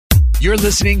You're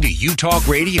listening to You Talk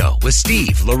Radio with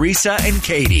Steve, Larissa, and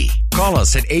Katie. Call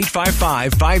us at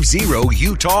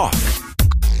 855-50-YOU-TALK.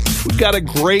 We've got a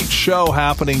great show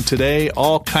happening today,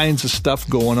 all kinds of stuff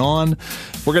going on.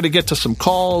 We're going to get to some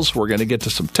calls. We're going to get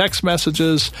to some text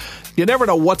messages. You never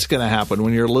know what's going to happen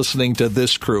when you're listening to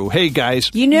this crew. Hey, guys.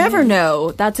 You never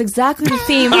know. That's exactly the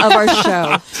theme of our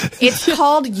show. It's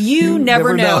called You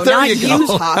Never Know, not You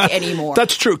Talk anymore.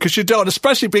 That's true, because you don't,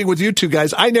 especially being with you two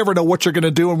guys. I never know what you're going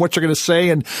to do and what you're going to say,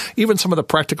 and even some of the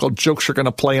practical jokes you're going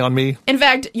to play on me. In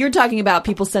fact, you're talking about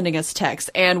people sending us texts,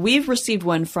 and we've received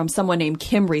one from someone named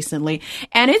Kim recently,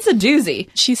 and it's a doozy.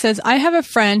 She says, I have a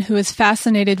friend who is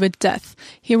fascinated with death.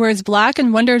 He wears black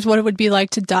and wonders what it would be like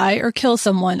to die or kill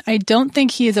someone. I don't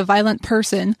think he is a violent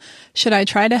person. Should I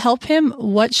try to help him?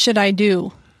 What should I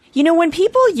do? You know, when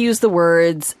people use the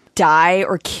words die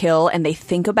or kill and they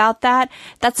think about that,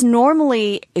 that's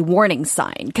normally a warning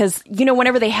sign. Because, you know,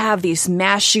 whenever they have these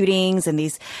mass shootings and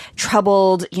these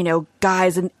troubled,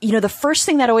 guys, and, the first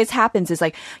thing that always happens is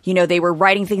like, they were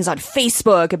writing things on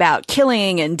Facebook about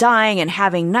killing and dying and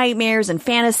having nightmares and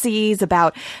fantasies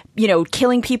about,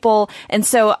 killing people. And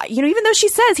so, even though she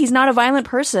says he's not a violent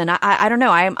person, I don't know.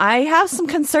 I have some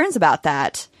concerns about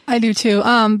that. I do too.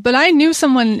 But I knew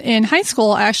someone in high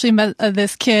school. I actually met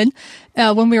this kid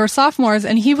when we were sophomores,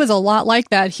 and he was a lot like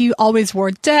that. He always wore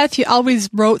death. He always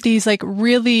wrote these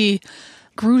really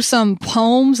gruesome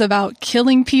poems about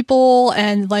killing people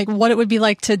and what it would be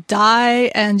like to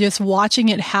die and just watching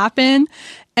it happen.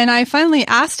 And I finally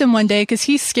asked him one day, because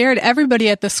he scared everybody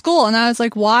at the school, and I was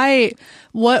like, why?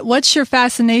 What's your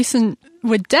fascination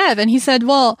with death? And he said,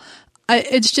 well,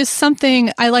 it's just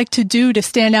something I like to do to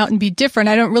stand out and be different.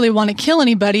 I don't really want to kill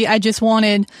anybody. I just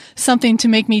wanted something to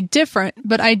make me different.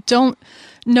 But I don't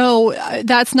know.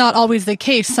 That's not always the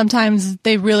case. Sometimes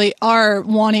they really are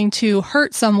wanting to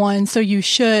hurt someone. So you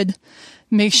should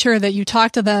make sure that you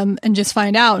talk to them and just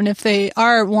find out. And if they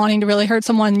are wanting to really hurt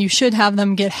someone, you should have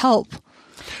them get help.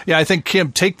 Yeah, I think,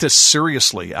 Kim, take this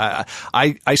seriously. I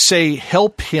say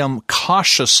help him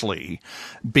cautiously,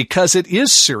 because it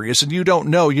is serious, and you don't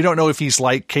know. You don't know if he's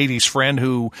like Katie's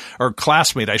friend or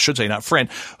classmate, I should say, not friend,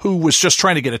 who was just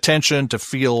trying to get attention, to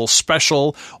feel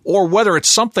special, or whether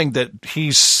it's something that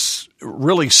he's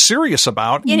really serious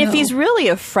about. And if he's really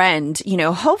a friend,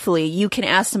 hopefully you can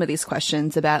ask some of these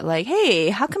questions about hey,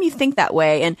 how come you think that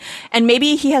way? And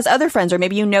maybe he has other friends, or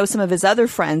maybe some of his other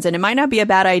friends, and it might not be a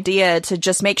bad idea to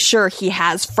just make sure he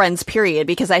has friends, period,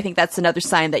 because I think that's another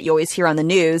sign that you always hear on the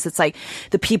news. It's like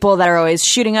the people that are always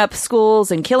shooting up schools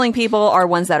and killing people are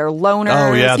ones that are loners.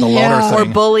 Oh, yeah, the loner thing.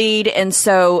 Or bullied. And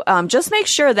so just make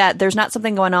sure that there's not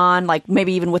something going on, like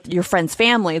maybe even with your friend's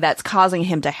family, that's causing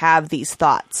him to have these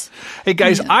thoughts. Hey,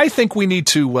 guys, I think we need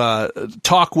to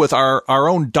talk with our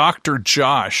own Dr.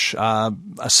 Josh, a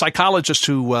psychologist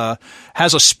who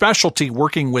has a specialty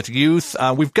working with youth.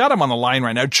 We've got him on the line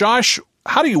right now. Josh,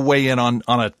 how do you weigh in on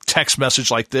a text message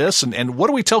like this, and what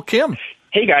do we tell Kim?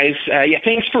 Hey, guys.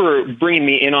 Thanks for bringing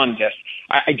me in on this.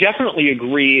 I definitely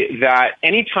agree that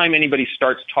anytime anybody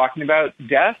starts talking about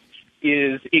death,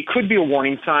 it could be a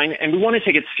warning sign, and we want to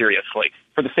take it seriously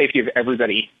for the safety of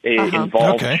everybody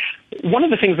involved. Okay. One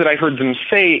of the things that I heard them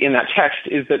say in that text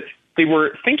is that they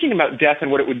were thinking about death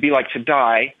and what it would be like to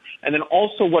die, and then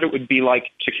also what it would be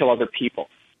like to kill other people.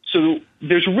 So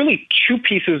there's really two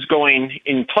pieces going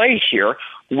in play here,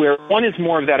 where one is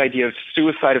more of that idea of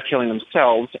suicide, of killing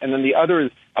themselves, and then the other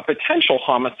is a potential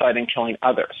homicide and killing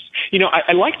others.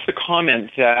 I liked the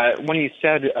comment when you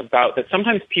said about that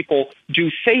sometimes people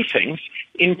do say things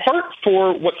in part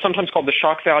for what's sometimes called the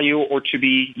shock value or to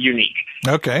be unique.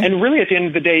 Okay. And really at the end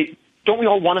of the day, don't we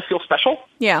all want to feel special?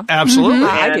 Yeah. Absolutely.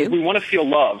 Mm-hmm. I do. We want to feel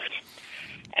loved.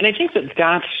 And I think that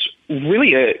that's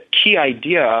really a key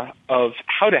idea of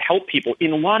how to help people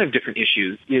in a lot of different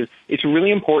issues. It's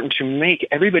really important to make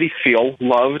everybody feel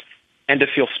loved and to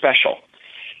feel special.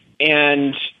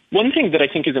 And one thing that I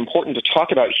think is important to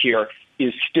talk about here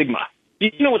is stigma. Do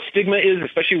you know what stigma is,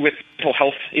 especially with mental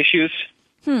health issues?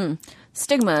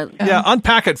 Stigma. Yeah,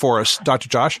 unpack it for us, Dr.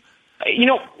 Josh.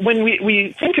 When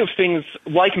we think of things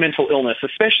like mental illness,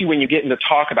 especially when you get into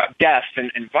talk about death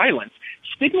and violence,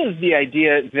 stigma is the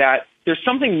idea that there's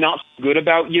something not good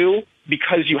about you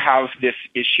because you have this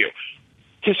issue.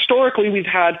 Historically, we've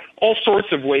had all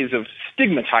sorts of ways of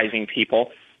stigmatizing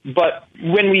people, but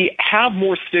when we have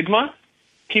more stigma,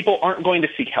 people aren't going to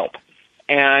seek help.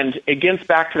 And it gets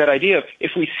back to that idea of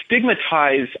if we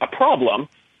stigmatize a problem,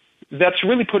 that's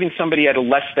really putting somebody at a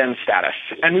less than status.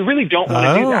 And we really don't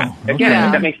want to do that.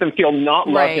 Again, that makes them feel not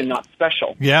loved and not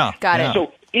special. Yeah. Got it.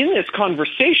 So in this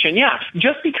conversation,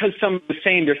 just because someone is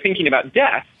saying they're thinking about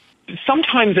death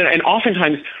sometimes and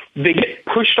oftentimes they get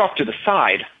pushed off to the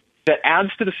side. That adds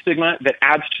to the stigma, that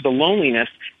adds to the loneliness,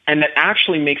 and that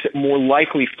actually makes it more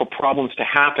likely for problems to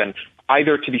happen,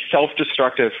 either to be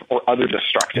self-destructive or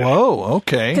other-destructive. Whoa,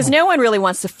 okay. Because no one really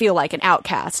wants to feel like an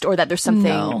outcast or that there's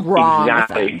something wrong with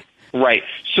them. Right.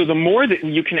 So the more that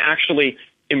you can actually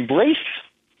embrace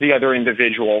the other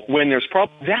individual when there's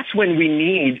problems, that's when we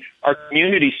need our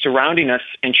community surrounding us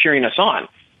and cheering us on,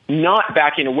 not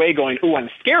backing away going, "Oh,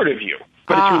 I'm scared of you."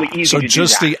 But it's really easy to do that. So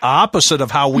just the opposite of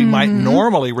how we might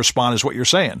normally respond is what you're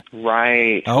saying.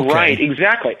 Right. Okay. Right.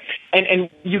 Exactly. And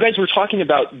you guys were talking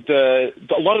about a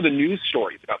lot of the news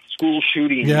stories about school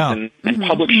shootings and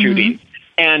public shootings.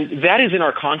 And that is in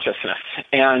our consciousness.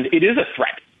 And it is a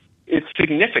threat. It's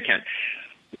significant.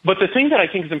 But the thing that I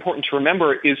think is important to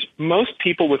remember is most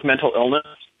people with mental illness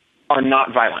are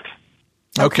not violent.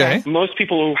 Okay. Most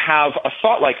people who have a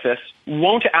thought like this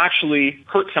won't actually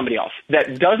hurt somebody else.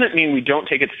 That doesn't mean we don't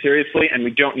take it seriously and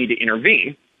we don't need to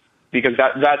intervene, because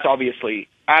that's obviously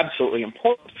absolutely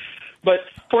important. But,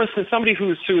 for instance, somebody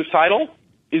who's suicidal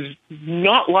is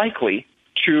not likely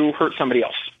to hurt somebody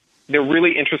else. They're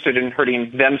really interested in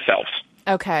hurting themselves.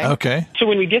 Okay. So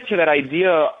when we get to that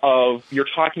idea of you're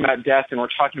talking about death and we're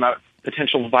talking about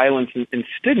potential violence and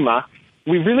stigma,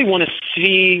 we really want to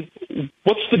see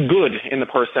what's the good in the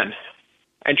person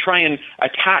and try and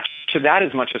attach to that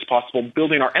as much as possible,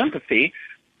 building our empathy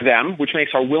for them, which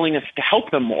makes our willingness to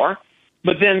help them more.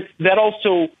 But then that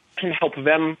also can help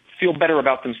them feel better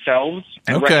about themselves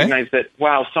and recognize that,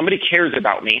 wow, somebody cares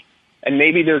about me, and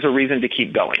maybe there's a reason to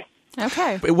keep going.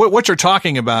 Okay. What you're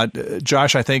talking about,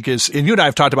 Josh, I think is, and you and I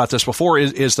have talked about this before,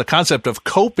 is the concept of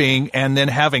coping and then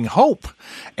having hope.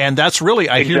 And that's really,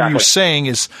 I hear you saying,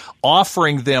 is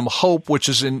offering them hope, which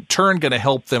is in turn going to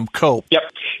help them cope. Yep.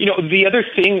 You know, the other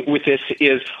thing with this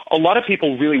is a lot of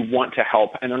people really want to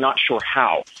help and they're not sure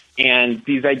how. And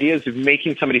these ideas of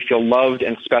making somebody feel loved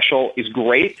and special is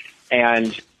great.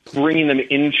 And bringing them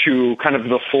into kind of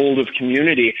the fold of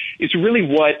community is really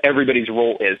what everybody's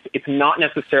role is. It's not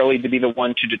necessarily to be the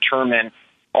one to determine,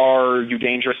 are you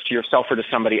dangerous to yourself or to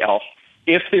somebody else?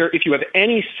 If you have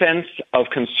any sense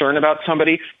of concern about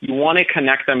somebody, you want to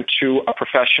connect them to a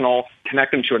professional,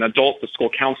 connect them to an adult, the school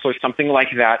counselor, something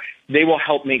like that. They will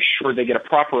help make sure they get a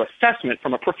proper assessment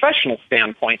from a professional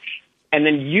standpoint, and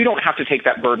then you don't have to take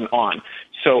that burden on.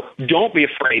 So don't be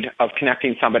afraid of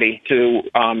connecting somebody to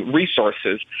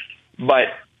resources, but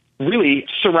really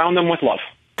surround them with love.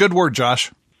 Good word,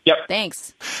 Josh. Yep.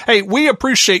 Thanks. Hey, we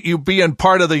appreciate you being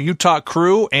part of the Utah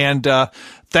crew, and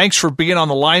thanks for being on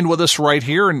the line with us right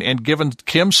here and giving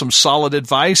Kim some solid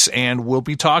advice, and we'll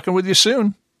be talking with you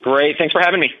soon. Great. Thanks for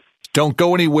having me. Don't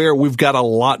go anywhere. We've got a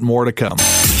lot more to come.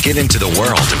 Get into the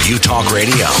world of Utah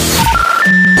Radio.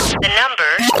 The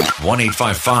number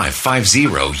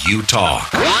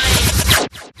 1-855-50-UTALK.